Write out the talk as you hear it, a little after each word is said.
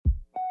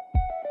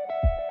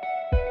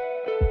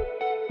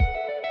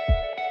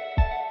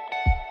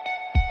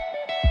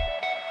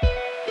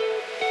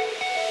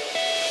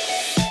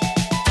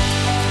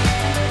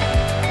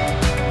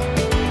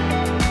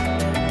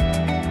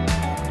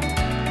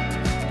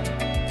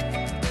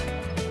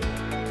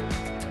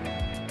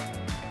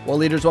Well,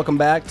 leaders, welcome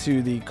back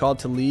to the Call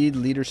to Lead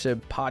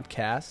Leadership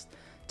Podcast.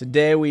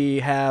 Today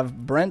we have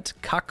Brent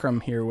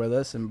Cockrum here with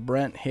us, and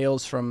Brent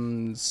hails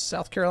from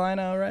South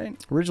Carolina, right?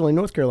 Originally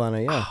North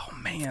Carolina, yeah. Oh,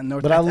 man.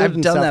 But I lived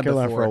in done South that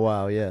Carolina before. for a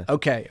while, yeah.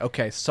 Okay,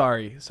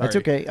 sorry. That's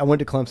okay. I went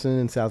to Clemson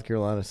in South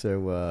Carolina,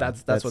 so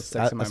That's what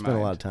sticks in my I spent mind.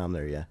 a lot of time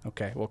there, yeah.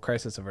 Okay, well,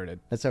 crisis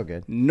averted. That's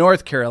okay.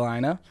 North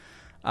Carolina.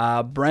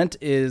 Brent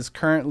is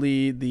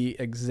currently the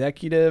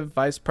Executive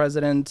Vice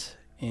President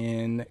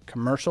in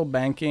Commercial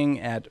Banking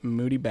at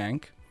Moody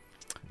Bank.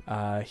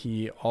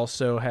 He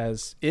also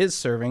is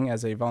serving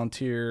as a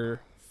volunteer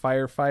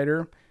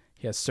firefighter.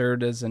 He has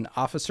served as an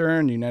officer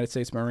in the United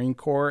States Marine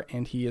Corps,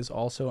 and he is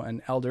also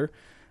an elder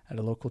at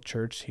a local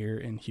church here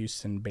in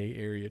Houston, Bay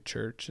Area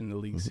Church in the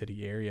League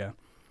City area.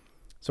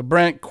 So,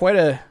 Brent, quite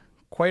a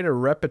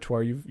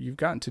repertoire. You've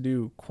gotten to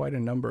do quite a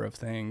number of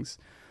things.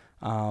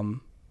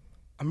 I'm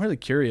really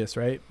curious,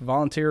 right?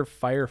 Volunteer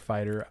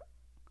firefighter.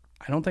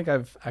 I don't think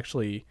I've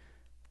actually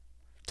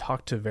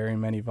talked to very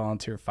many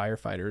volunteer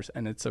firefighters,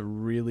 and it's a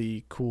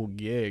really cool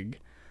gig.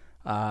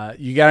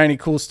 You got any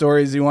cool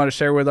stories you want to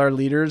share with our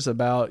leaders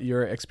about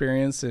your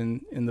experience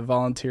in the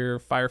volunteer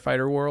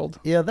firefighter world?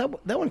 Yeah,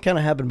 that one kind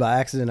of happened by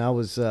accident. I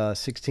was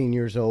 16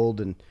 years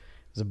old, and it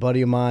was a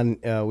buddy of mine.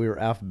 We were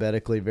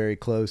alphabetically very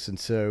close, and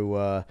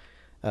so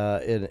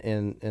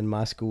in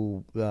my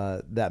school,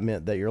 that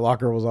meant that your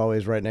locker was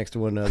always right next to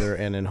one another,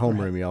 and in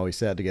homeroom you always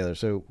sat together.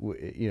 So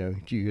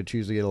you could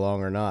choose to get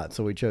along or not.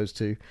 So we chose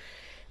to.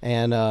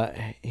 And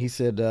he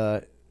said,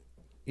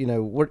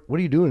 what are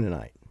you doing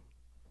tonight?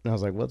 And I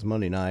was like, well, it's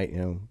Monday night.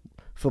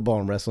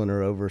 Football and wrestling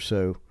are over,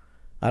 so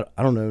I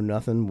don't know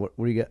nothing. What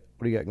do you got?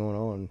 What do you got going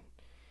on?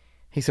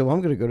 He said, well,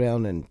 I'm going to go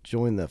down and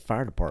join the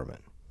fire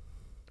department.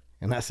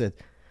 And I said,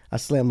 I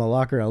slammed my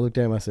locker. I looked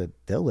at him. I said,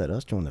 they'll let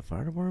us join the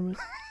fire department?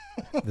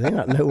 Do they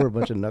not know we're a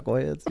bunch of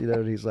knuckleheads?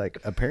 And he's like,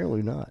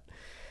 apparently not.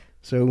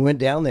 So we went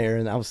down there,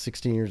 and I was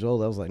 16 years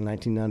old. That was like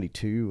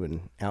 1992,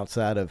 and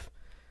outside of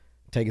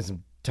taking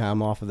some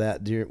time off of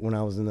that when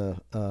I was in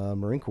the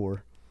Marine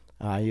Corps,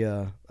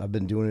 I've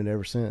been doing it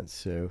ever since.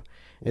 So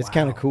it's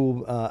kind of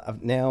cool.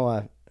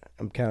 Now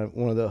I'm kind of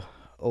one of the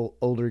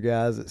older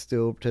guys that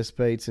still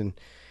participates, and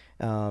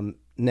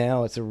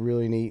now it's a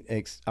really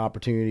neat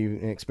opportunity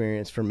and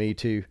experience for me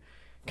to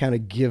kind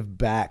of give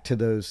back to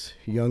those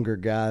younger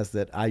guys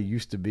that I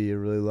used to be a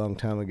really long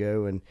time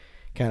ago, and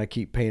kind of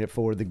keep paying it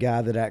forward. The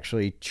guy that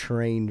actually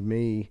trained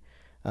me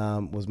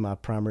was my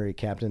primary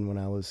captain when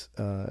I was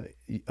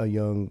a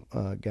young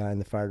guy in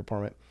the fire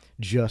department.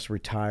 Just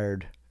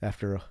retired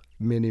after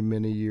many,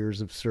 many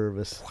years of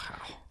service.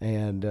 Wow!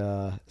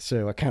 And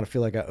so I kind of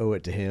feel like I owe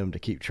it to him to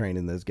keep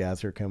training those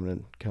guys who are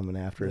coming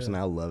after us, and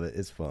I love it.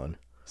 It's fun.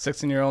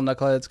 16-year-old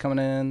knuckleheads coming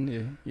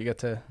in. You get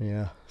to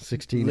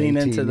 16, lean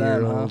 18 into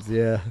them, huh?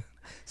 Yeah.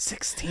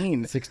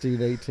 16,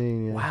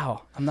 18. Yeah.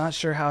 Wow. I'm not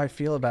sure how I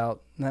feel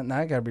about that. Now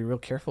I got to be real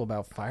careful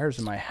about fires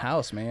in my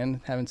house,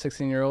 man. Having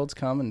 16-year-olds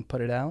come and put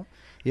it out.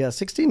 Yeah,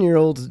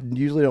 16-year-olds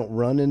usually don't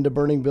run into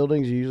burning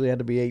buildings. You usually have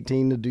to be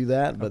 18 to do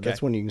that, but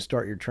that's when you can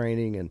start your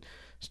training and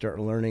start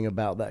learning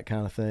about that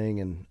kind of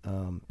thing.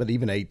 And but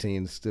even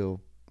 18 is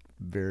still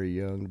very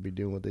young to be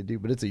doing what they do.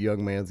 But it's a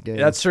young man's game.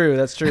 That's true.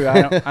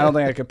 I don't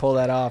think I could pull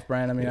that off,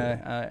 Brian. I mean,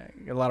 I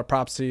a lot of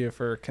props to you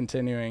for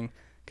continuing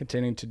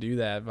to do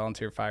that,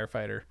 volunteer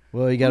firefighter.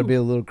 Well, you got to be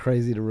a little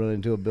crazy to run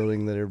into a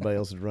building that everybody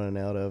else is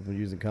running out of and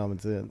using common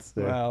sense.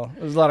 So. Well,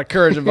 there's a lot of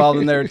courage involved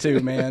in there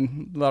too,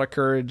 man. A lot of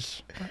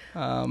courage.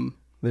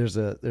 There's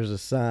a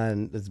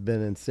sign that's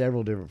been in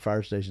several different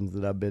fire stations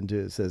that I've been to.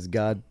 It says,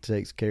 God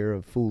takes care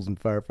of fools and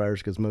firefighters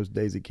because most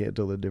days he can't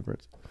tell the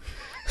difference.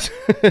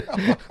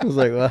 I was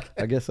like, well,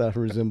 I guess I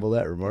resemble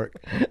that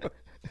remark.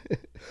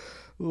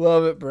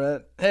 Love it,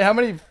 Brent. Hey, how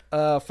many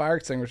fire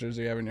extinguishers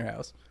do you have in your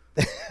house?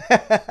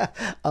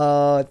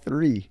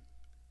 3.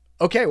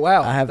 Okay,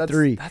 wow. I have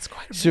 3. That's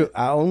quite a bit. So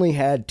I only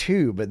had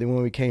 2, but then when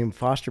we became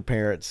foster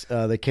parents,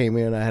 they came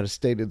in. I had a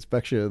state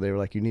inspection, and they were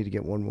like, "You need to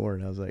get one more."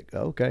 And I was like,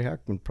 oh, "Okay, I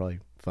can probably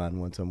find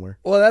one somewhere."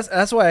 Well,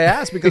 that's why I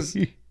asked, because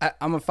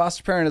I'm a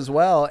foster parent as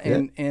well,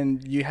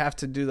 and you have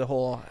to do the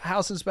whole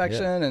house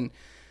inspection, and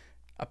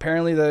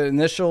apparently the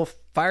initial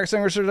fire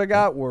extinguishers I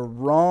got were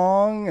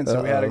wrong, and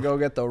so we had to go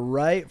get the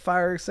right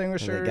fire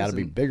extinguishers. And they got to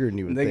be bigger than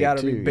you would think, they got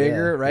to be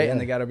bigger, right? Yeah.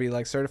 And they got to be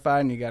like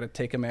certified, and you got to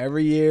take them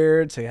every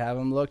year to have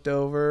them looked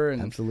over.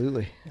 And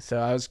absolutely. So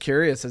I was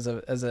curious, as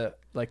a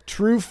like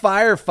true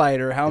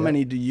firefighter, how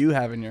many do you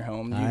have in your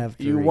home? I have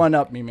 3. You one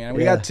up me, man.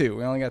 We got 2.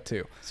 We only got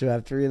 2. So I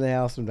have 3 in the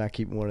house, and I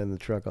keep one in the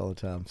truck all the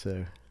time.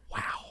 So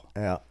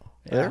wow,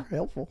 they're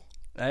helpful.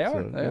 They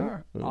are. So, they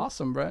are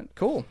awesome, Brent.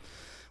 Cool.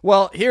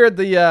 Well, here at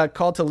the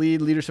Call to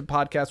Lead Leadership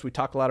Podcast, we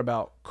talk a lot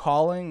about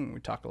calling. We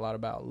talk a lot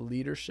about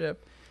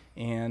leadership.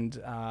 And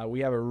we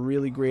have a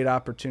really great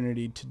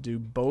opportunity to do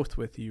both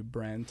with you,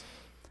 Brent,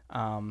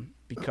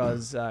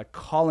 because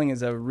calling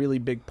is a really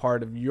big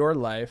part of your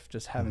life,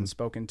 just having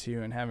spoken to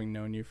you and having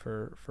known you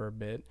for a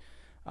bit.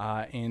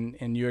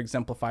 And you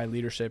exemplify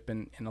leadership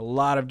in a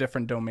lot of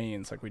different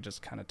domains, like we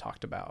just kind of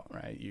talked about,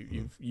 right?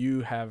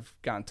 You have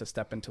gotten to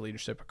step into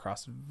leadership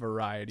across a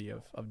variety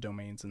of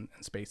domains and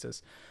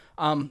spaces.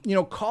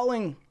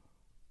 Calling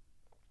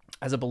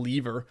as a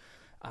believer,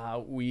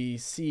 we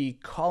see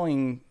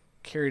calling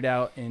carried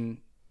out in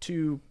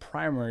two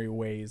primary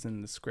ways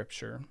in the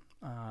Scripture,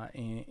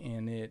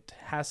 and it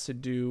has to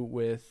do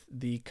with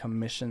the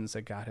commissions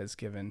that God has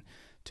given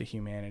to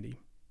humanity.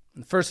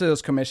 The first of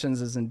those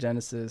commissions is in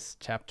Genesis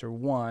chapter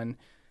 1,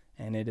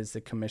 and it is the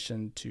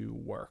commission to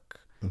work.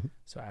 Mm-hmm.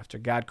 So after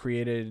God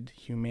created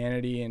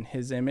humanity in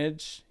his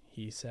image,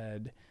 he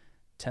said,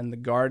 tend the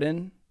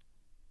garden,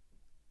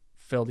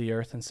 fill the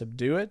earth and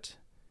subdue it,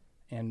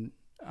 and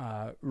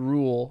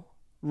rule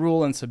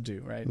and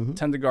subdue, right? Mm-hmm.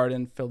 Tend the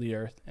garden, fill the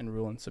earth, and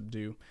rule and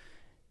subdue.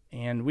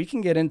 And we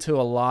can get into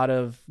a lot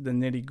of the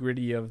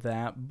nitty-gritty of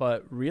that,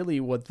 but really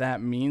what that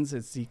means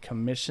is the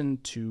commission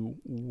to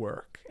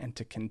work and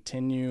to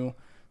continue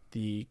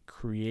the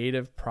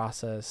creative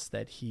process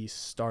that he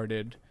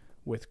started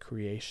with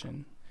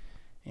creation.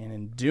 And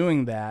in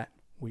doing that,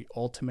 we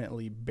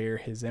ultimately bear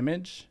his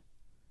image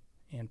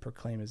and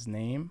proclaim his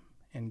name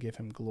and give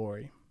him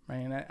glory, right?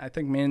 And I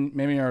think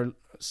maybe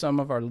some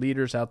of our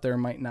leaders out there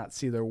might not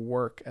see their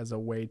work as a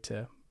way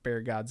to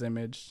bear God's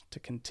image, to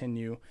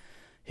continue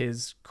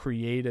his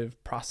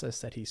creative process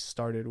that he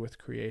started with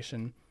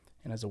creation,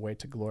 and as a way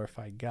to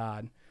glorify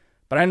God.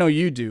 But I know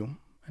you do.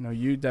 I know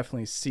you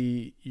definitely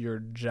see your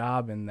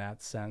job in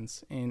that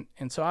sense. And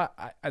so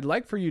I'd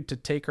like for you to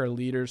take our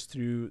leaders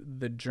through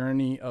the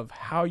journey of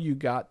how you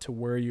got to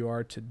where you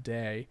are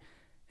today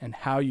and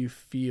how you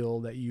feel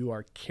that you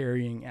are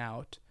carrying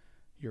out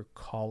your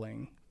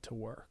calling to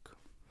work.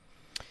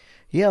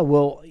 Yeah,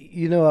 well,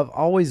 I've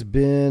always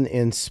been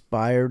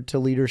inspired to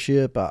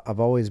leadership. I've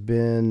always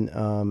been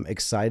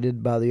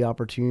excited by the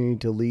opportunity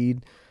to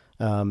lead,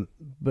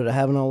 but I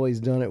haven't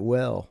always done it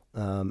well.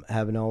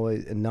 Haven't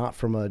always, and not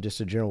from just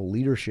a general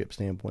leadership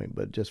standpoint,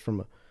 but just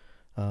from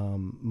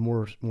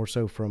more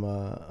so from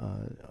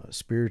a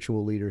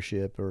spiritual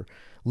leadership, or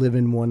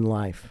living one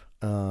life,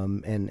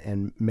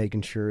 and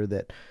making sure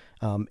that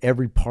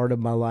every part of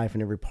my life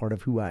and every part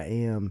of who I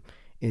am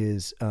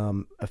is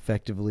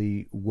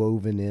effectively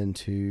woven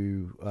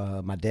into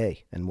my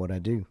day and what I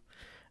do.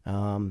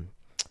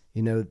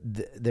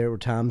 There were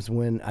times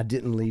when I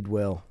didn't lead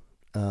well,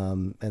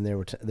 and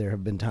there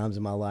have been times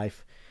in my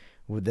life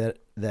with that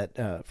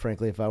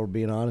frankly, if I were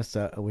being honest,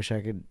 I wish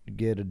I could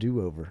get a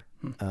do-over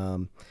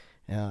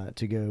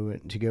to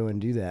go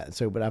and do that.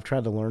 So, but I've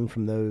tried to learn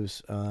from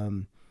those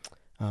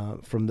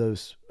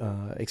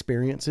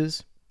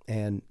experiences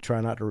and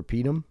try not to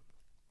repeat them,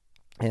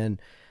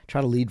 and try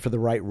to lead for the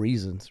right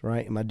reasons,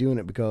 right? Am I doing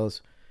it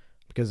because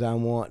I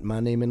want my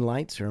name in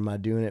lights, or am I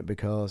doing it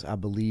because I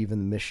believe in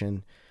the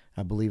mission,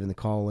 I believe in the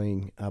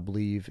calling, I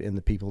believe in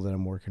the people that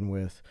I'm working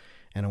with,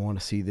 and I want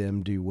to see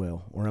them do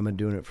well? Or am I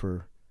doing it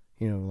for,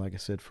 like I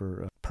said,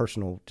 for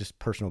personal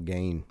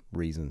gain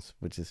reasons,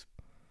 which is,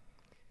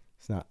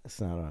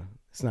 it's not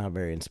a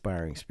very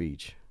inspiring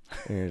speech.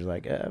 And you're just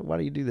like, why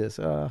do you do this?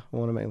 I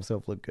want to make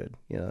myself look good.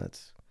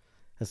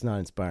 That's not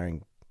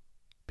inspiring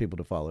people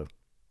to follow.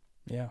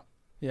 Yeah.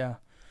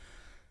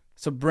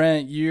 So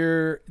Brent,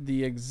 you're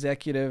the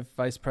executive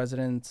vice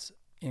president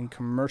in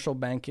commercial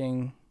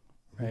banking,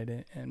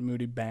 right? And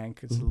Moody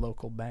Bank is a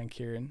local bank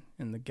here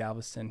in the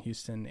Galveston,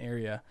 Houston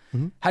area.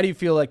 Mm-hmm. How do you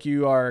feel like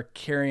you are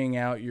carrying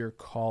out your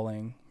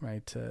calling,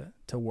 right,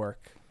 to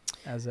work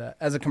as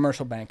a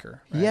commercial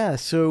banker? Right? Yeah.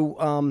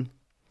 So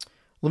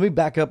let me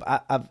back up.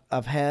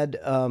 I've had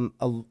a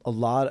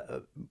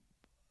lot.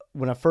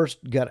 When I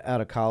first got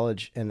out of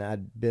college, and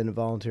I'd been a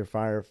volunteer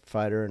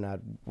firefighter, and I'd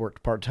worked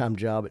a part-time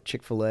job at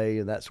Chick-fil-A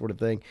and that sort of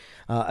thing,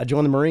 I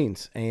joined the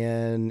Marines.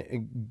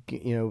 And,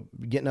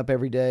 getting up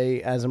every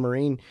day as a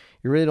Marine,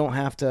 you really don't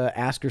have to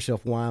ask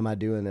yourself, why am I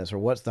doing this? Or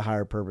what's the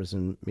higher purpose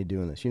in me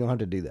doing this? You don't have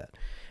to do that.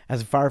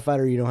 As a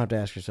firefighter, you don't have to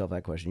ask yourself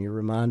that question. You're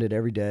reminded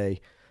every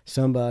day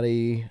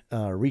somebody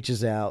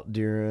reaches out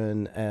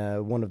during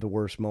one of the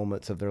worst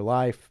moments of their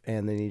life,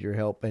 and they need your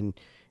help, and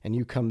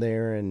you come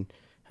there, and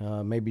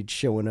maybe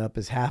showing up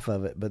is half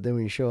of it, but then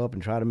when you show up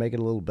and try to make it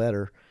a little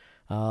better,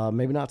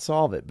 maybe not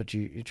solve it, but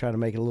you try to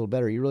make it a little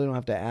better. You really don't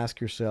have to ask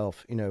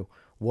yourself,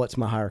 what's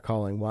my higher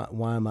calling?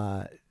 Why am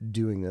I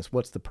doing this?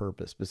 What's the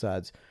purpose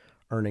besides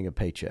earning a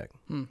paycheck?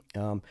 And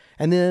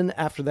then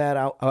after that,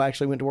 I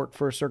actually went to work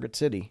for Circuit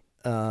City.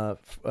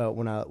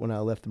 When I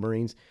left the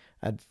Marines,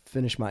 I'd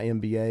finished my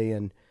MBA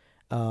and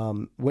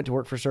went to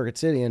work for Circuit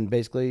City. And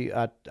basically,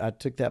 I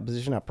took that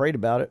position. I prayed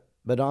about it.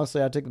 But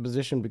honestly, I took the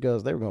position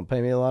because they were going to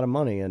pay me a lot of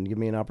money and give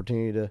me an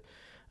opportunity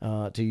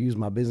to use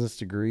my business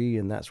degree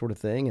and that sort of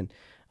thing. And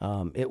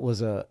it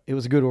was a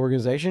good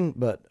organization,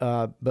 but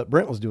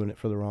Brent was doing it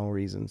for the wrong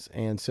reasons.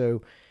 And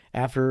so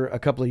after a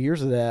couple of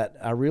years of that,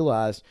 I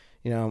realized,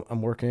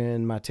 I'm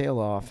working my tail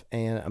off,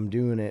 and I'm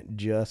doing it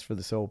just for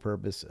the sole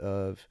purpose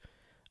of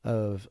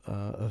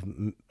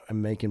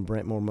making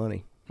Brent more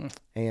money.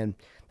 And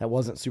that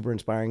wasn't super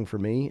inspiring for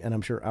me, and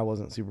I'm sure I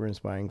wasn't super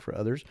inspiring for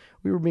others.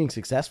 We were being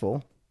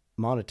successful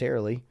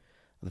monetarily,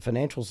 The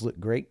financials looked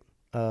great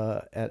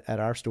at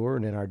our store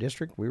and in our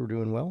district. We were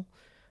doing well.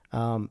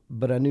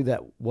 But I knew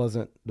that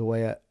wasn't the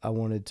way I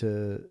wanted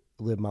to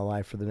live my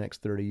life for the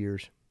next 30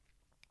 years.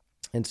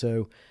 And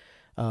so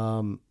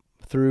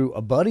through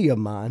a buddy of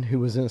mine who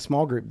was in a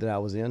small group that I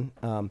was in,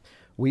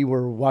 we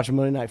were watching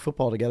Monday Night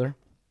Football together.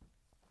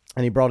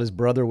 And he brought his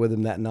brother with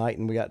him that night,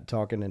 and we got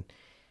talking. And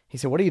he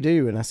said, "What do you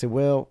do?" And I said,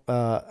 "Well,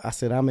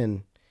 I'm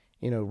in,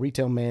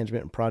 retail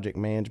management and project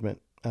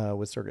management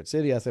with Circuit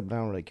City." I said, "But I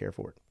don't really care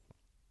for it."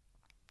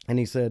 And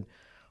he said,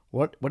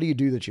 "What do you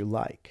do that you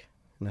like?"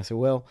 And I said,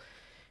 "Well,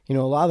 a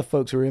lot of the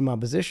folks who are in my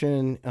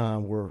position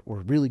were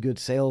really good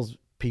sales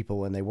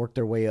people, and they worked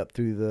their way up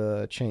through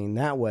the chain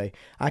that way.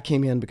 I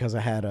came in because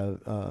I had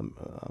a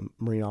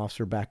Marine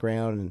officer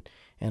background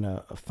and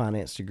a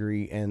finance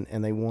degree, and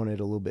they wanted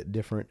a little bit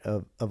different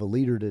of a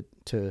leader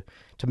to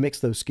mix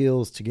those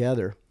skills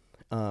together.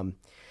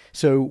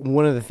 So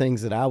one of the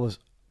things that I was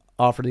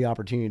offered the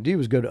opportunity to do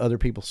was go to other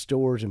people's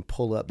stores and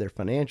pull up their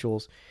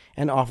financials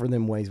and offer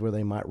them ways where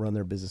they might run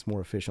their business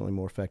more efficiently,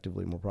 more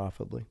effectively, more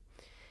profitably.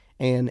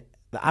 And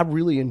I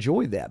really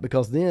enjoyed that,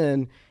 because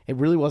then it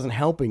really wasn't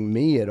helping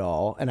me at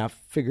all. And I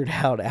figured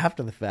out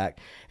after the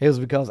fact it was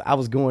because I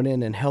was going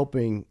in and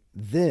helping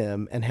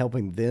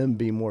them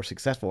be more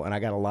successful. And I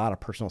got a lot of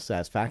personal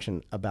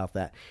satisfaction about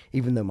that,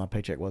 even though my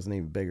paycheck wasn't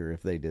even bigger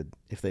if they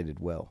did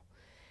well.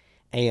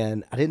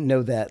 And I didn't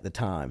know that at the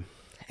time.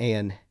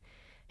 And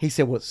he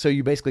said, "Well, so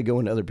you basically go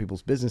into other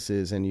people's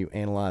businesses and you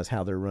analyze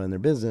how they're running their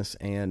business,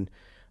 and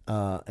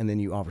then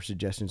you offer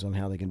suggestions on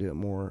how they can do it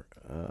more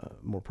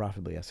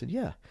profitably." I said,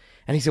 "Yeah."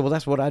 And he said, "Well,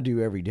 that's what I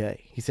do every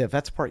day." He said, "If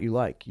that's the part you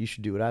like, you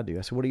should do what I do."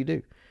 I said, "What do you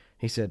do?"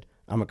 He said,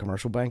 "I'm a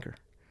commercial banker."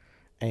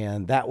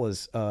 And that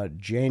was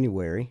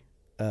January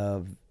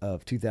of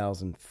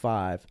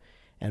 2005.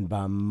 And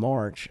by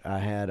March, I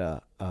had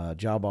a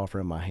job offer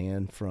in my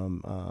hand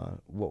from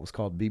what was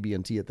called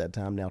BB&T at that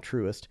time, now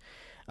Truist.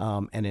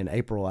 And in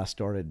April, I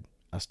started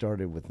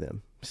with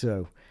them.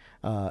 So,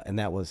 and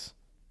that was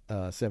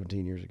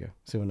 17 years ago.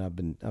 So, and I've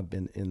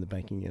been in the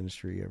banking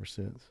industry ever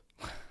since.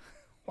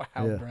 Wow,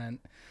 yeah.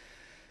 Brent.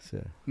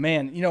 So,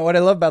 man, what I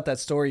love about that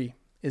story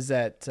is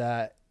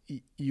that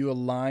you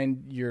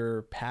aligned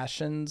your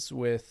passions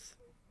with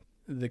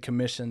the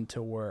commission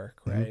to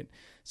work, right?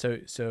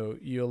 Mm-hmm. So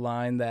you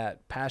align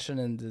that passion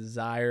and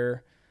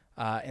desire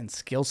and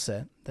skill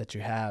set that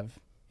you have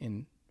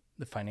in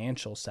the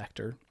financial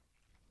sector,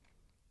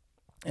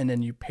 and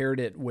then you paired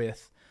it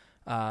with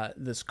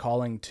this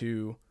calling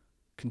to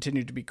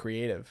continue to be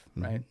creative,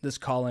 right? Mm-hmm. This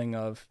calling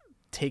of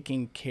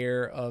taking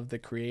care of the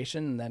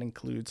creation, and that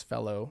includes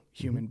fellow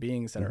human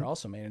beings that are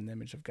also made in the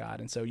image of God.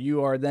 And so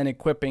you are then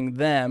equipping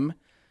them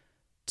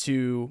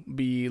to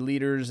be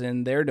leaders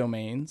in their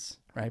domains,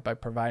 right, by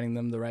providing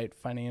them the right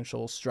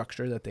financial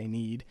structure that they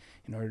need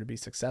in order to be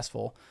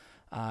successful.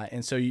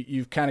 And so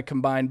you've kind of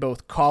combined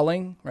both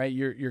calling, right?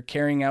 You're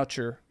carrying out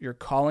your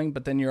calling,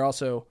 but then you're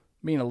also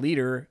being a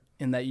leader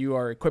in that you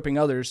are equipping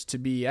others to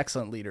be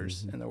excellent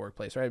leaders in the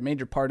workplace, right? A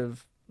major part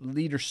of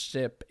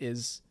leadership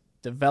is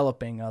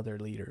developing other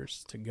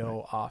leaders to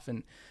go off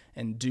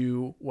and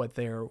do what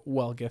they're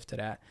well gifted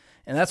at.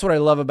 And that's what I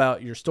love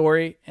about your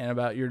story and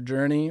about your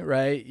journey,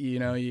 right?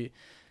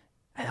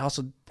 I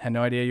also had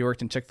no idea you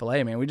worked in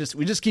Chick-fil-A, man. We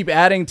just keep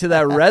adding to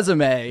that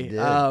resume.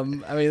 I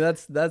mean,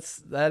 that's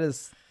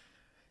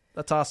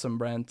awesome,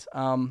 Brent.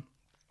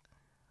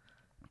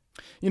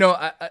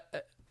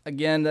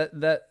 Again,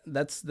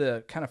 that's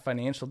the kind of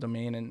financial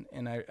domain,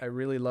 and I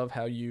really love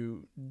how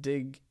you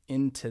dig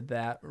into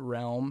that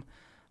realm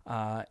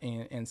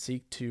and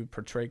seek to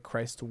portray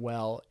Christ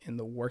well in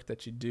the work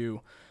that you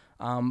do.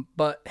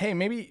 But hey,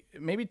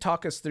 maybe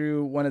talk us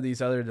through one of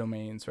these other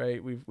domains,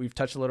 right? We've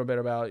touched a little bit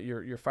about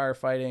your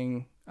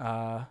firefighting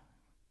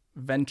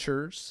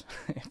ventures,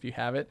 if you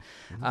have it.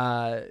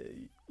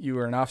 You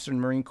were an officer in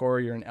the Marine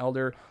Corps. You're an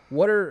elder.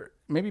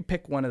 Maybe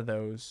pick one of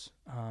those.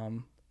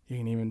 You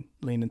can even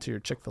lean into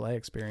your Chick-fil-A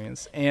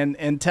experience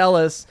and tell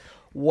us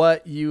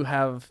what you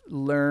have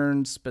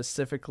learned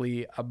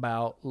specifically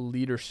about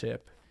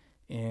leadership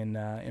in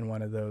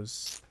one of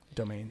those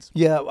domains.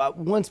 Yeah,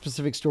 one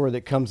specific story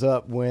that comes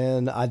up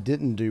when I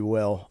didn't do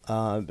well,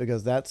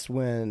 because that's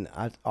when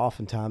I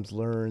oftentimes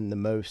learn the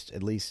most.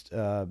 At least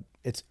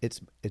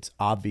it's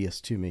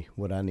obvious to me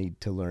what I need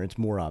to learn. It's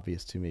more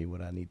obvious to me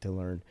what I need to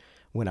learn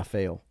when I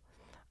fail.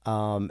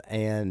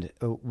 And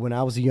when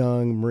I was a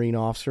young Marine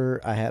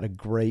officer, I had a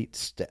great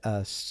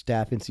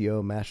staff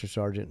NCO, Master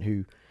Sergeant,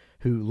 who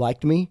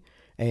liked me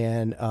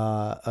and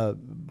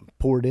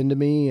poured into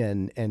me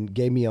and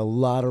gave me a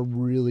lot of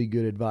really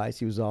good advice.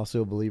 He was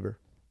also a believer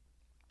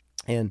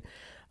and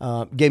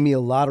gave me a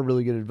lot of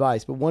really good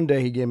advice. But one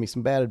day he gave me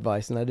some bad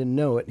advice, and I didn't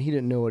know it. He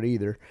didn't know it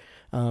either,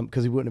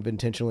 because he wouldn't have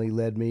intentionally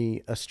led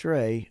me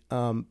astray.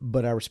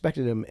 But I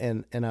respected him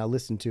and I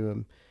listened to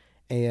him.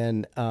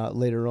 And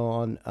later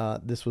on,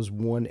 this was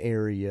one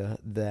area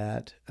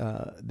that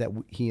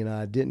he and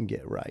I didn't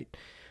get right.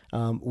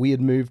 We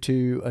had moved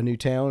to a new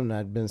town, and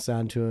I'd been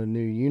assigned to a new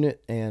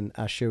unit, and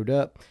I showed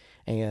up,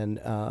 and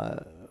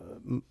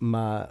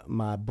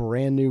my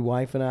brand new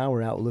wife and I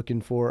were out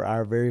looking for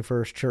our very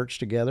first church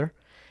together,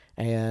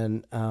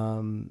 and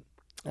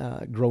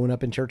growing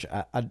up in church,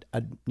 I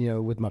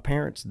with my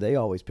parents, they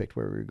always picked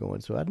where we were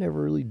going, so I'd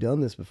never really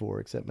done this before,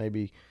 except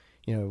maybe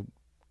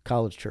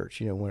college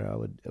church, where I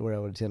would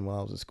attend while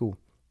I was in school,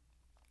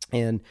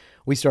 and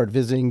we started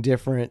visiting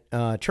different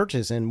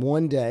churches, and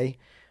one day.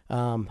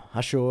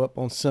 I show up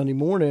on Sunday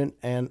morning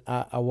and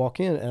I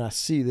walk in and I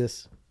see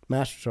this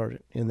master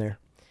sergeant in there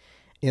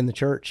in the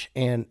church,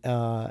 and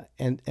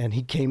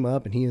he came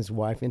up and he and his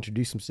wife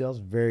introduced themselves.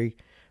 Very,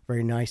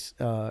 very nice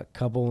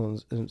couple,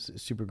 and it was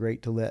super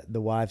great to let the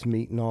wives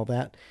meet and all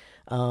that.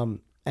 And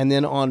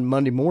then on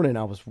Monday morning,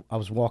 I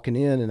was walking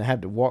in and I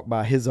had to walk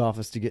by his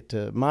office to get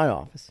to my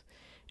office,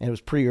 and it was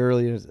pretty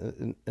early. There was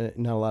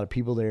not a lot of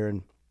people there,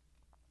 and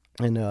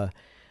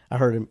I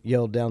heard him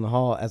yell down the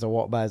hall as I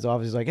walked by his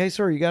office. He's like, "Hey,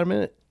 sir, you got a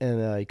minute?"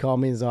 And he called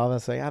me in his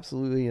office. I say,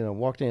 "Absolutely."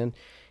 Walked in,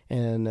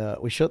 and I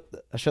shut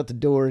the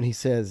door. And he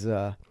says,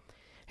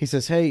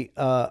 "Hey,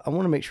 I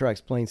want to make sure I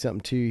explain something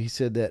to you." He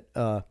said that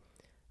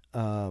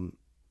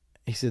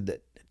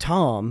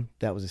Tom,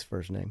 that was his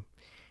first name.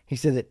 He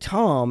said that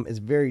Tom is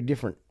a very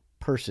different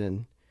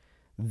person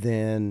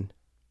than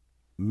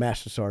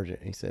Master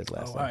Sergeant, he says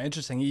last wow, time.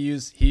 Interesting. He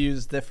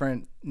used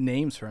different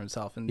names for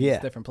himself in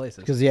different places.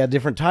 Because he had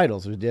different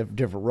titles, with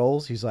different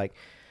roles. He's like,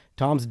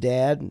 Tom's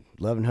dad,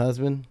 loving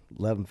husband,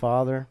 loving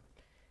father,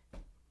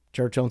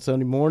 church on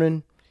Sunday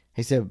morning.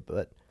 He said,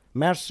 but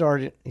Master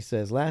Sergeant, he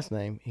says last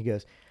name, he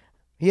goes,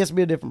 he has to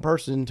be a different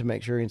person to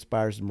make sure he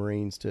inspires the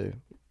Marines to,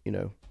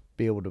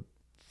 be able to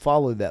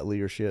follow that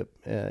leadership,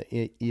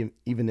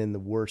 even in the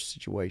worst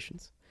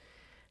situations.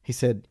 He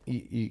said,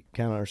 you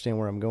kind of understand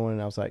where I'm going?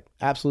 And I was like,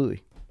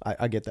 absolutely.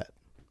 I get that.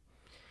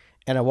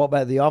 And I walked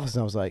back to the office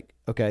and I was like,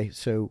 okay,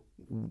 so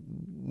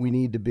we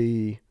need to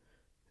be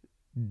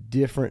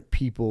different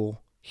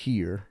people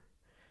here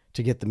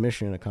to get the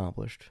mission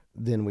accomplished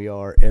than we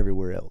are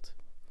everywhere else.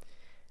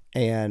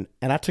 And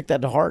I took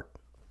that to heart.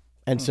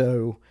 And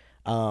so,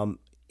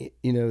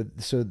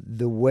 so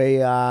the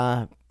way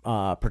I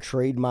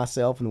portrayed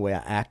myself and the way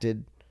I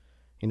acted,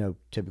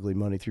 typically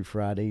Monday through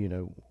Friday,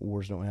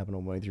 wars don't happen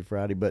on Monday through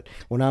Friday. But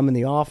when I'm in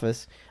the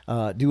office,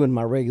 doing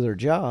my regular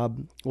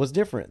job was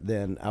different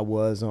than I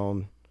was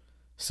on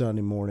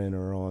Sunday morning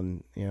or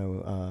on,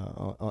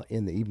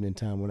 in the evening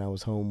time when I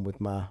was home with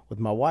my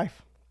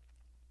wife.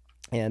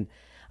 And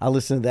I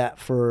listened to that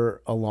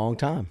for a long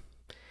time.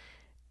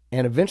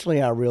 And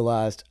eventually I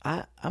realized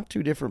I'm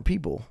two different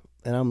people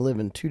and I'm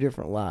living two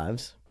different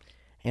lives.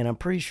 And I'm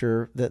pretty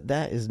sure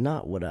that is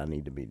not what I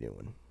need to be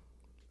doing.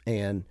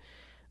 And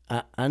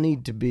I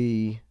need to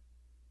be,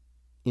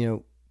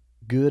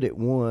 good at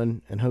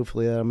one, and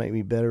hopefully that'll make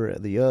me better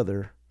at the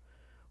other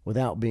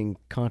without being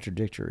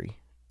contradictory.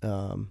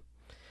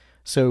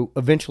 So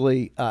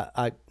eventually,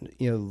 the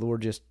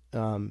Lord just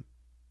kind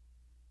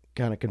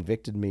of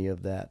convicted me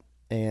of that,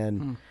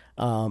 and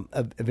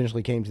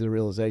eventually came to the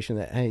realization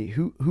that, hey,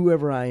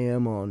 whoever I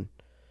am on,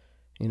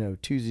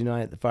 Tuesday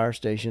night at the fire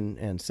station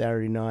and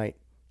Saturday night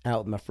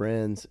out with my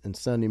friends and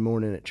Sunday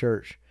morning at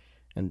church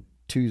and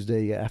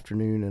Tuesday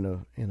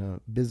afternoon in a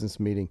business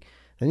meeting,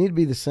 I need to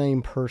be the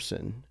same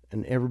person,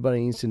 and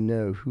everybody needs to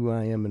know who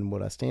I am and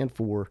what I stand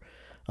for.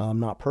 I'm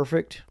not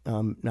perfect.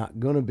 I'm not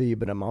going to be,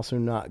 but I'm also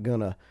not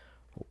going to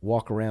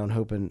walk around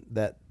hoping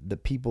that the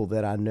people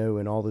that I know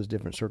in all those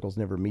different circles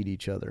never meet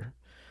each other.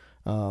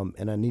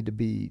 And I need to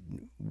be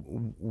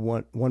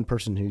one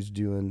person who's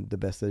doing the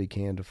best that he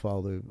can to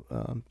follow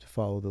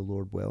the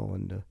Lord well,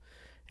 and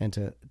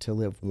to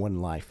live one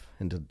life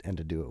and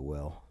to do it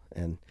well.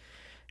 And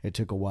it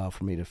took a while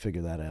for me to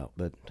figure that out,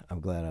 but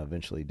I'm glad I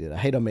eventually did. I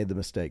hate I made the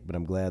mistake, but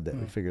I'm glad that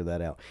we figured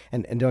that out.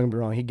 And don't get me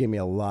wrong, he gave me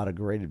a lot of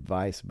great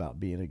advice about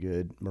being a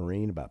good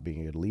Marine, about being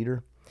a good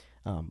leader.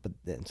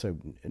 So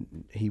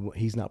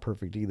he's not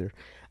perfect either.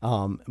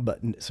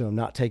 So I'm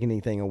not taking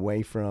anything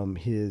away from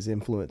his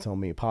influence on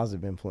me, a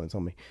positive influence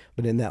on me.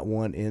 But in that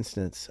one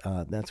instance,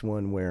 that's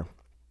one where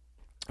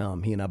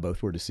he and I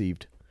both were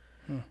deceived,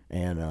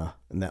 and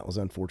that was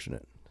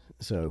unfortunate.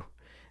 So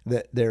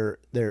that they're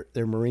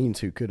Marines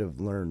who could have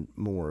learned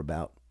more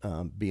about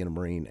being a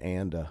Marine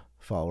and a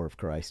follower of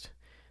Christ,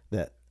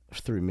 that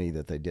through me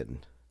that they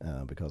didn't,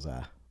 because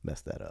I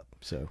messed that up.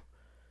 So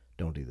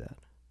don't do that.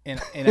 And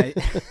I,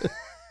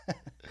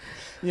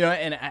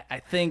 and I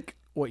think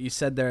what you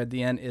said there at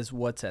the end is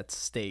what's at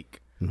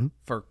stake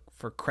for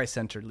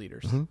Christ-centered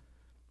leaders. Mm-hmm.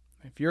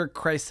 If you're a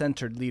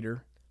Christ-centered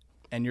leader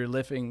and you're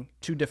living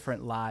two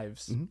different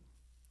lives,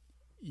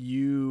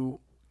 you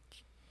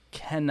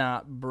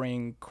cannot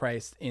bring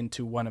Christ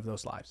into one of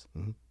those lives.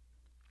 And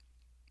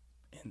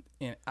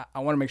I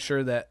want to make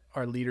sure that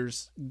our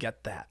leaders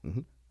get that,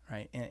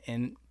 right?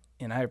 And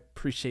I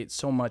appreciate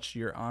so much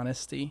your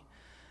honesty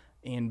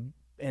and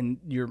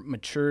your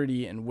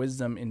maturity and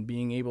wisdom in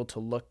being able to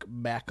look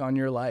back on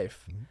your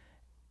life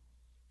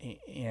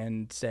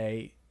and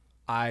say,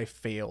 I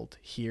failed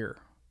here.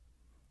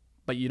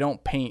 But you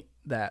don't paint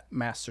that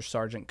master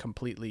sergeant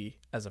completely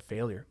as a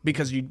failure,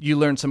 because you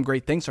learned some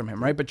great things from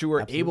him, right? But you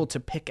were able to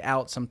pick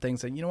out some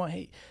things that, you know what,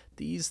 hey,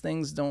 these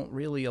things don't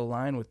really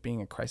align with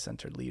being a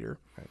Christ-centered leader.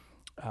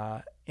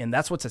 Right. And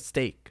that's what's at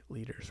stake,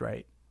 leaders,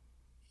 right?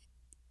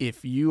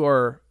 If you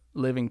are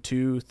living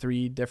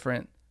 2-3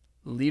 different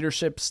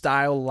leadership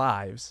style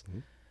lives,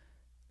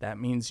 that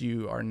means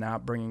you are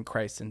not bringing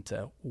Christ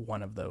into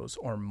one of those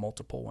or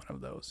multiple one of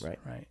those.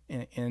 Right.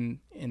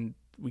 And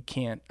we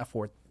can't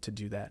afford to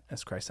do that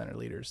as Christ-centered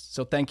leaders.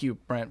 So thank you,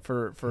 Brent,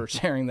 for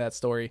sharing that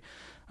story.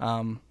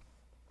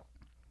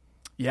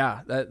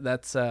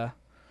 That's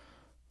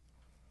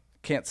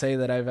can't say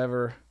that I've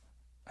ever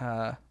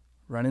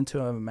run into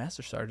a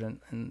master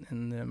sergeant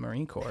in the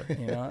Marine Corps.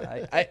 You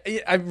know,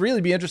 I'd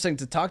really be interesting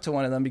to talk to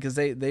one of them, because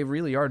they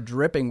really are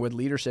dripping with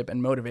leadership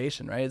and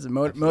motivation, right? Is it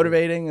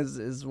motivating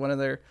is one of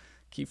their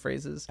key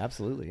phrases.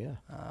 Absolutely. Yeah.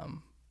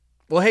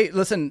 Well, hey,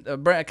 listen,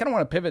 Brent, I kind of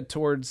want to pivot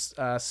towards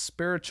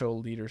spiritual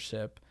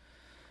leadership.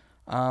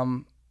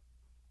 What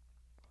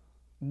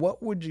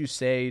would you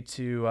say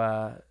to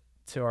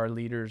our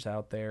leaders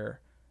out there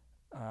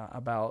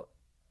about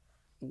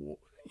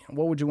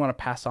what would you want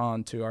to pass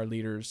on to our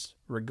leaders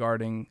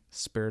regarding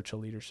spiritual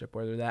leadership,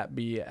 whether that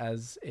be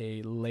as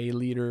a lay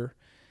leader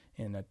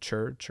in a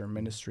church or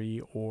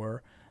ministry,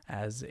 or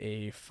as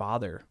a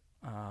father,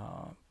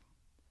 an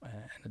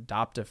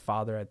adoptive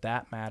father at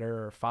that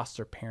matter, or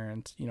foster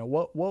parent? You know,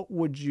 what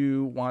would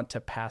you want to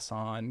pass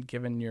on,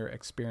 given your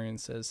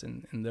experiences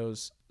in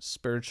those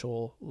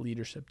spiritual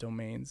leadership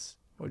domains?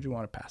 What would you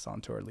want to pass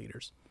on to our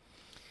leaders?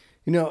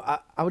 You know,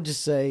 I would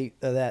just say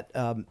that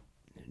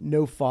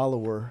no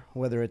follower,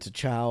 whether it's a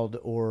child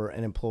or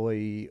an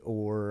employee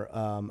or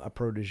a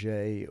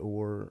protege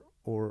or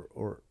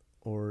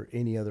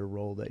any other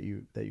role that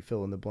you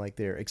fill in the blank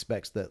there,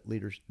 expects that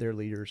their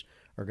leaders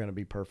are going to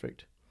be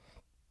perfect.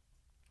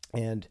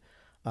 And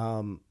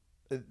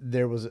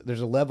there's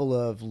a level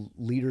of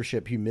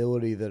leadership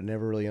humility that I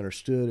never really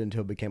understood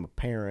until I became a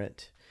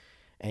parent,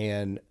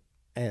 and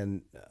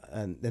then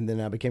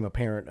I became a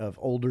parent of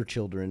older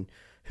children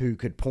who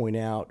could point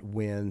out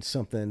when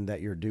something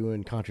that you're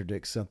doing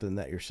contradicts something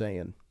that you're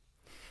saying.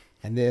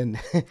 And then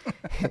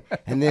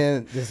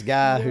this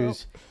guy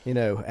who's, you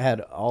know, had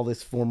all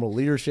this formal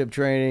leadership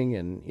training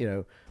and, you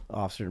know,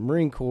 officer in the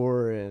Marine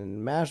Corps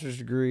and master's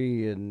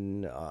degree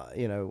and,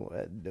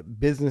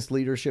 business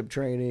leadership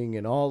training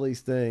and all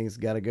these things,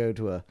 got to go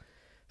to a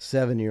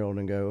 7-year-old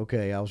and go,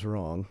 okay, I was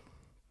wrong.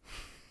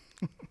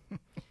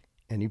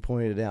 And you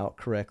pointed it out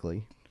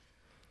correctly.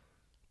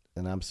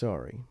 And I'm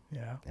sorry.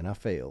 Yeah. And I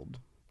failed.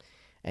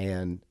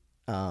 And,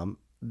 and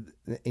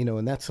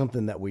that's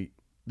something that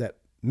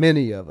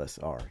many of us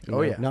are.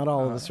 Yeah. Not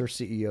all of us are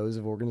CEOs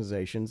of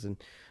organizations, and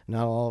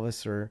not all of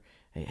us are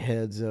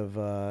heads of,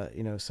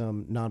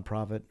 some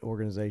nonprofit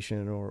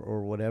organization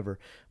or whatever,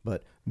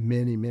 but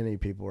many, many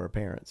people are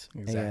parents.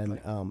 Exactly.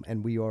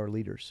 And we are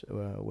leaders,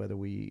 whether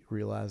we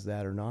realize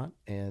that or not.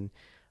 And,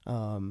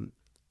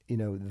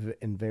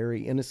 and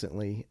very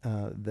innocently,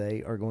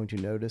 they are going to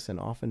notice and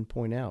often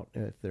point out,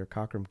 if they're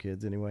Cockram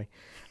kids anyway,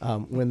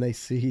 when they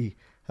see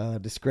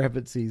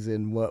discrepancies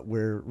in what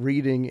we're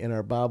reading in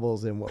our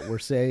Bibles and what we're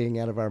saying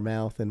out of our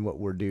mouth and what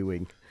we're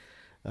doing.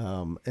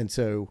 And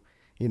so,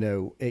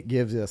 it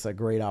gives us a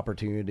great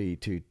opportunity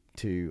to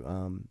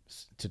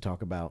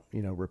talk about,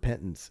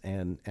 repentance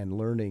and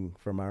learning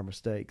from our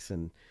mistakes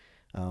and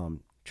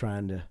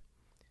trying to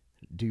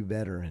do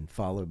better and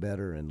follow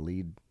better and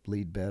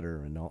lead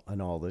better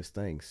and all those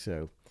things.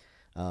 So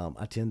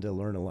I tend to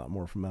learn a lot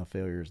more from my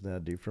failures than I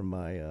do from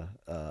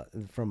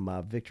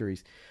my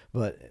victories.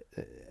 But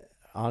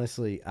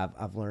honestly,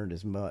 I've learned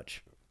as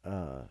much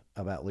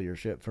about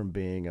leadership from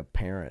being a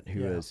parent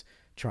who is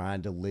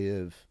trying to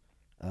live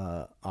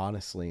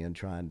honestly and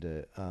trying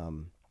to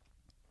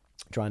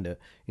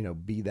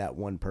be that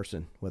one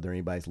person, whether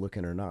anybody's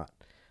looking or not.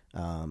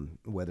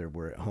 Whether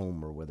we're at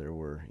home or whether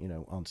we're,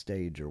 on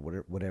stage or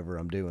whatever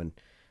I'm doing.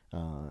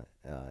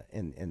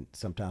 And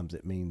sometimes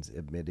it means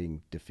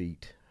admitting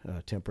defeat,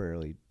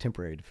 temporary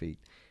defeat.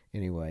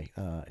 Anyway,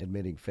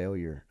 admitting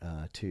failure,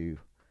 to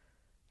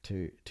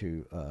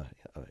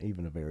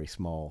even a very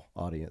small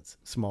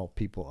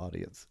people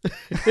audience.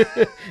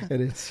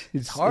 And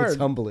it's hard. It's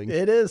humbling.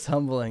 It is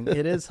humbling.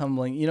 It is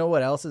humbling. You know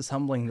what else is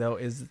humbling though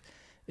is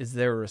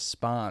their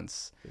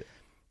response.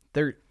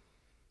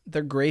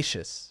 They're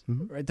gracious,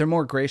 right? They're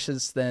more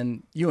gracious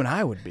than you and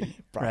I would be,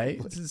 right?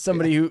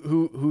 Somebody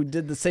who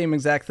did the same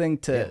exact thing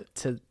to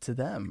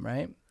them,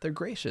 right? They're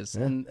gracious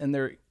and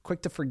they're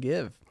quick to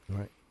forgive.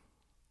 Right.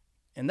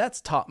 And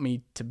that's taught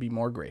me to be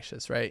more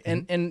gracious, right?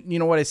 And you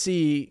know what I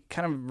see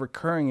kind of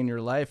recurring in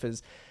your life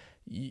is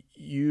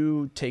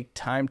you take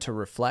time to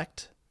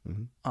reflect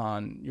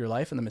on your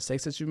life and the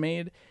mistakes that you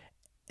made,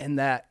 and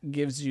that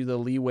gives you the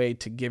leeway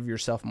to give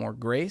yourself more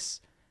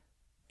grace.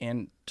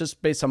 And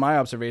just based on my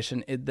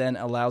observation, it then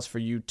allows for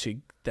you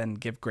to then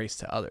give grace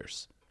to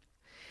others.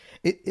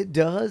 It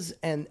does,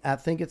 and I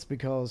think it's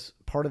because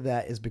part of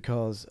that is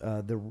because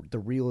the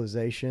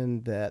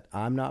realization that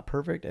I'm not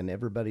perfect and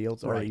everybody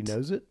else already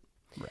knows it.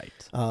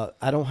 Right.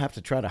 I don't have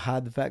to try to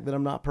hide the fact that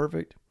I'm not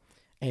perfect.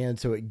 And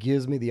so it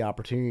gives me the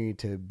opportunity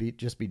to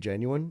just be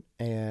genuine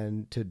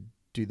and to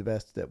do the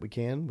best that we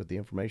can with the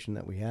information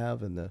that we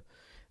have and the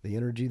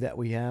energy that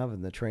we have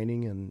and the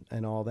training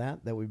and all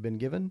that we've been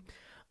given.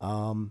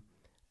 And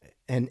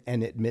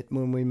admit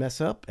when we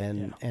mess up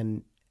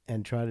and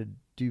try to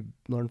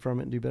learn from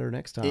it and do better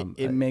next time.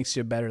 It makes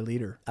you a better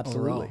leader.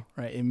 Absolutely. Overall,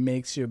 right. It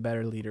makes you a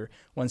better leader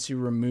once you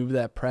remove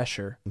that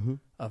pressure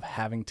of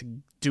having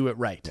to do it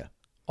right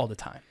all the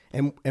time.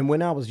 And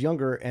when I was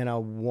younger and I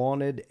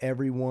wanted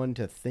everyone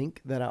to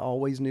think that I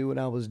always knew what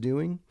I was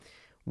doing,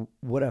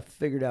 what I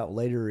figured out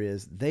later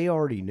is they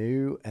already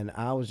knew, and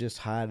I was just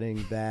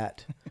hiding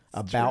that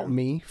about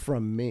me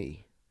from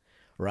me.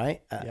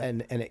 Right.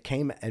 And it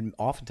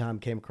oftentimes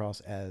came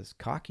across as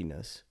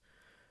cockiness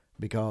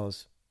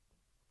because,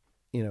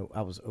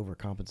 I was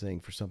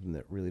overcompensating for something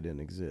that really didn't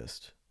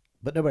exist,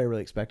 but nobody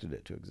really expected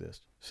it to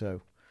exist.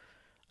 So,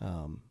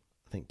 I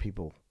think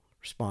people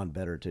respond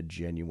better to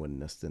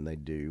genuineness than they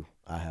do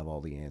I have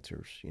all the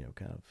answers,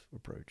 kind of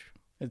approach.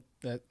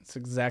 That's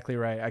exactly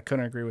right. I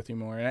couldn't agree with you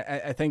more.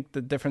 And I think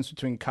the difference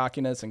between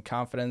cockiness and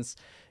confidence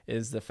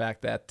is the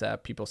fact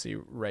that people see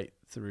right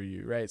through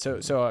you, right? So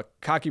a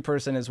cocky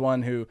person is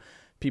one who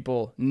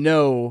people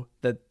know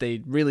that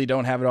they really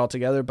don't have it all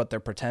together, but they're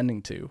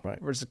pretending to.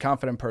 Right. Whereas a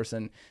confident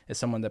person is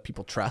someone that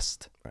people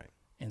trust. Right.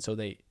 And so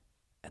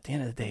at the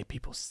end of the day,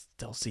 people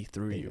still see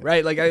through you,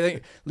 right? Like I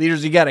think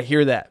leaders, you got to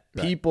hear that.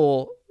 Right.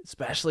 People,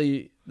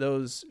 especially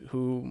those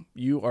who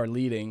you are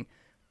leading,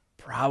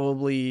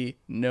 probably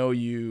know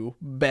you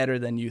better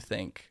than you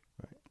think.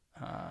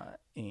 Right.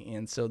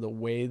 And so the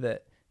way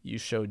that you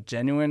show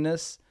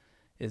genuineness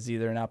is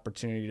either an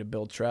opportunity to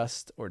build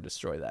trust or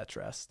destroy that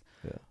trust.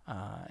 Yeah.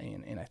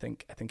 And I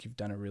think you've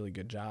done a really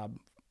good job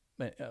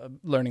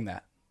learning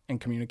that and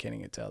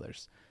communicating it to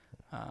others.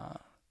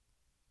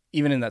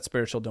 Even in that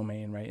spiritual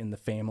domain, right? In the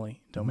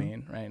family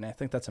domain, right? And I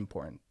think that's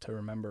important to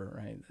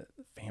remember, right? That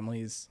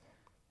families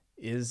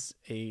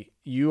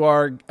you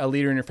are a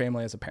leader in your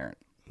family as a parent.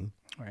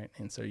 Right.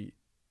 And so you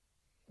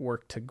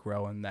work to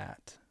grow in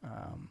that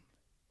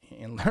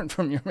and learn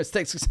from your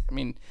mistakes. I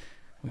mean,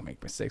 we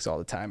make mistakes all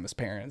the time as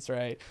parents,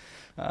 right?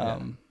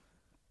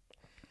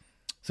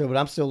 So, but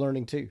I'm still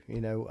learning too.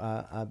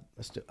 I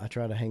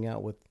try to hang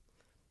out with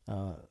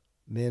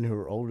men who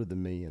are older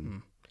than me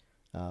and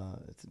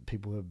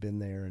people who have been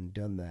there and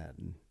done that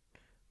and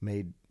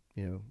made,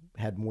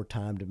 had more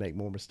time to make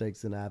more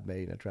mistakes than I've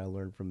made. I try to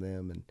learn from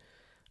them and,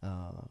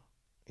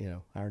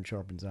 iron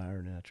sharpens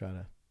iron, and I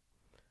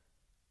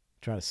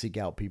try to seek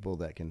out people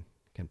that can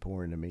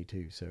pour into me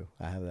too. So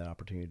I have that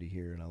opportunity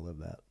here, and I love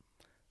that.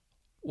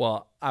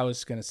 Well, I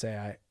was going to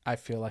say, I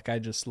feel like I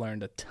just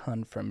learned a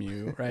ton from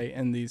you, right,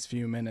 in these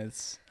few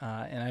minutes.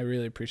 And I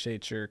really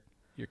appreciate your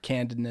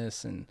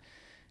candidness and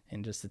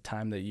just the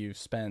time that you've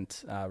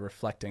spent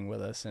reflecting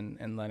with us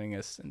and letting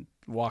us and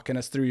walking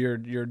us through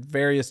your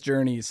various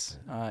journeys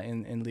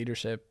in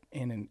leadership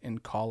and in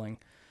calling.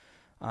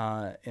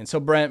 And so,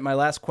 Brent, my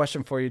last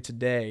question for you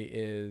today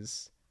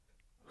is,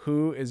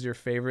 who is your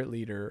favorite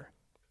leader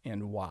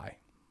and why?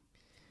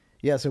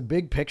 Yeah, so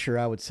big picture,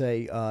 I would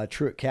say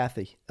Truett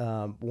Cathy.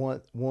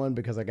 One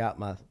because I got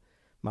my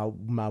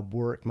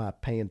work, my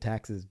paying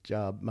taxes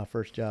job, my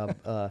first job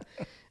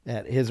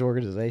at his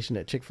organization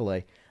at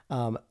Chick-fil-A.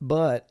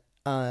 But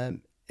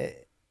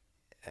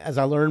as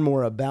I learned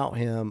more about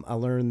him, I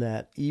learned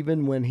that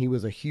even when he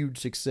was a huge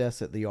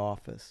success at the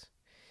office,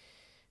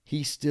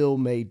 he still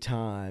made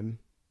time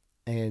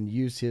and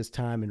used his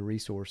time and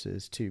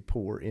resources to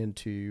pour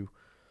into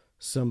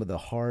some of the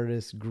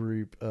hardest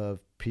group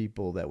of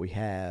people that we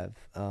have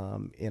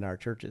in our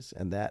churches.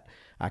 And that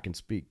I can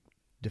speak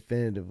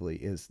definitively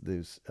is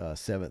those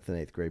 7th and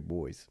 8th grade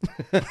boys.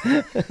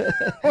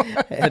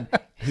 And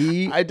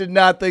I did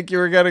not think you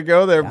were going to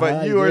go there,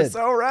 but you were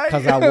so right.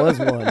 Because I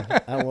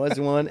was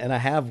one, and I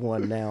have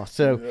one now.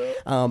 So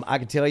I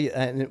can tell you,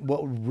 and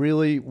what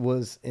really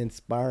was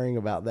inspiring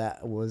about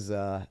that was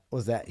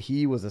that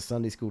he was a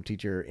Sunday school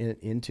teacher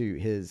into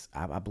his,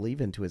 I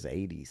believe, into his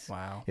 80s.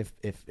 Wow.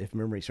 If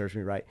memory serves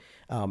me right,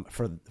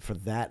 for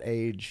that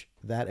age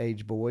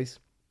boys.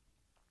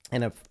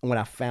 And when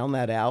I found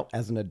that out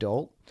as an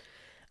adult,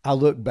 I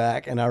look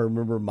back and I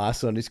remember my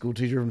Sunday school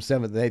teacher from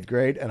 7th and 8th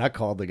grade, and I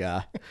called the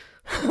guy.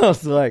 I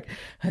was like,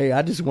 hey,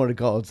 I just wanted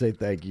to call and say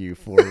thank you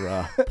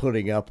for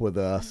putting up with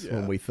us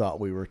when we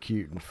thought we were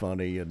cute and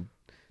funny and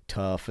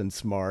tough and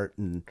smart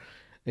and,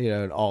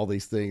 and all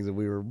these things. And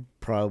we were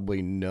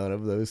probably none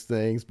of those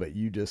things, but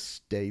you just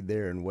stayed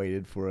there and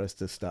waited for us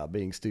to stop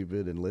being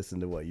stupid and listen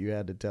to what you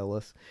had to tell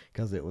us,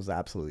 because it was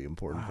absolutely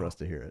important for us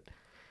to hear it.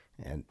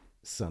 And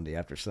Sunday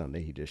after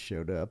Sunday, he just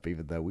showed up,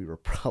 even though we were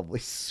probably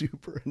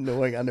super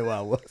annoying. I know I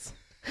was.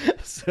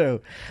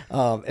 So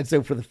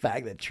for the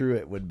fact that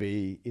Truett would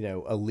be,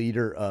 a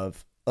leader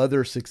of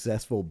other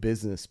successful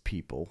business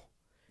people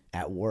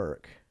at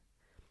work,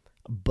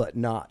 but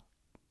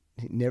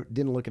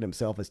didn't look at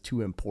himself as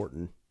too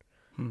important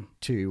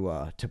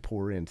to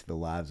pour into the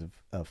lives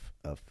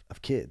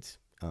of kids,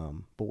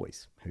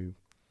 boys who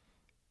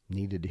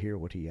needed to hear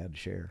what he had to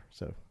share.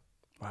 So,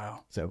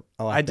 Wow. so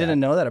I didn't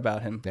know that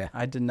about him. Yeah.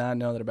 I did not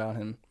know that about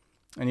him.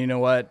 And you know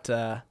what?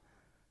 I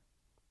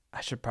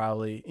should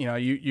probably,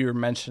 you were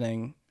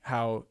mentioning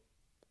how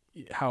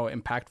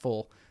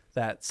impactful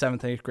that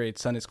 7th, 8th grade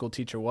Sunday school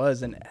teacher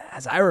was. And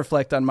as I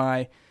reflect on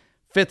my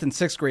 5th and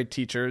 6th grade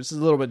teachers, this is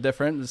a little bit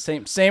different.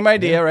 The same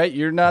idea, right?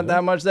 You're not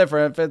that much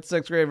different. 5th,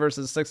 6th grade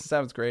versus 6th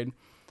and 7th grade.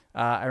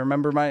 I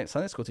remember my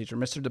Sunday school teacher,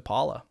 Mr.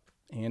 DePaula.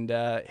 And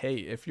hey,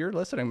 if you're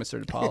listening,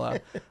 Mr. DePaula,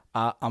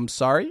 I'm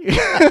sorry.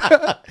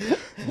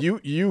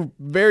 You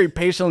very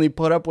patiently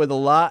put up with a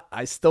lot.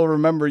 I still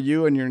remember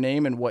you and your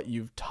name and what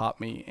you've taught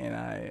me, and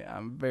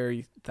I'm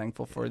very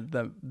thankful for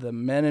the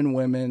men and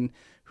women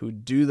who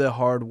do the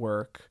hard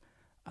work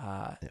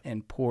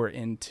and pour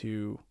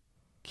into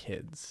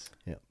kids.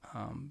 Yep.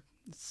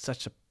 It's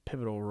such a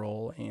pivotal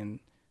role, and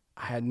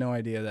I had no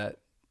idea that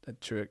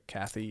Truett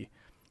Cathy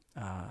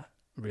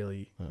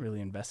really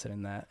invested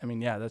in that. I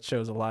mean, yeah, that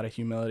shows a lot of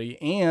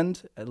humility and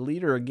a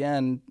leader,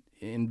 again,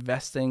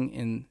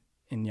 investing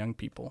in young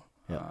people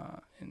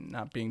and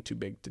not being too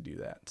big to do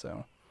that.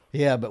 So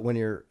yeah, but when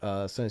your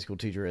Sunday school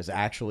teacher is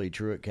actually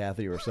Truett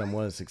Cathy or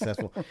someone is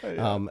successful,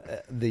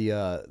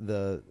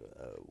 the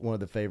one of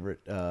the favorite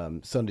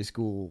Sunday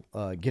school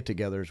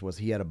get-togethers was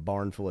he had a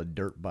barn full of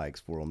dirt bikes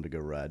for them to go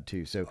ride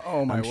too. So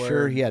I'm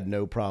sure he had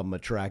no problem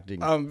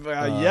attracting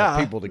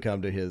people to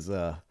come to his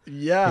to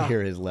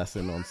hear his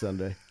lesson on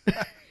Sunday.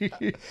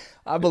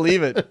 I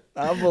believe it.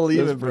 I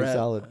believe it, Brent.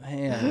 Solid.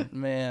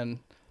 Man.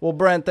 Well,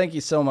 Brent, thank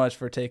you so much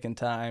for taking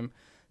time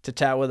to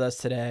chat with us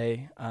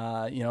today.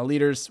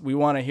 Leaders, we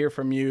want to hear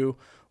from you.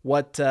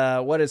 What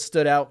has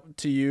stood out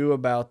to you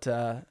about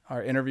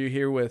our interview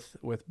here with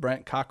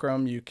Brent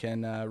Cockrum? You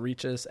can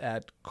reach us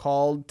at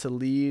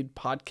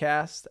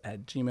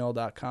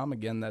calledtoleadpodcast@gmail.com.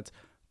 Again, that's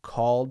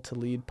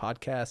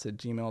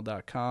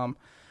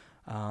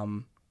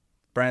calledtoleadpodcast@gmail.com.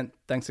 Brent,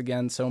 thanks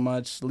again so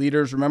much.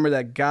 Leaders, remember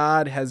that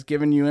God has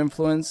given you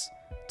influence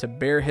to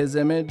bear his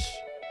image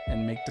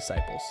and make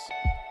disciples.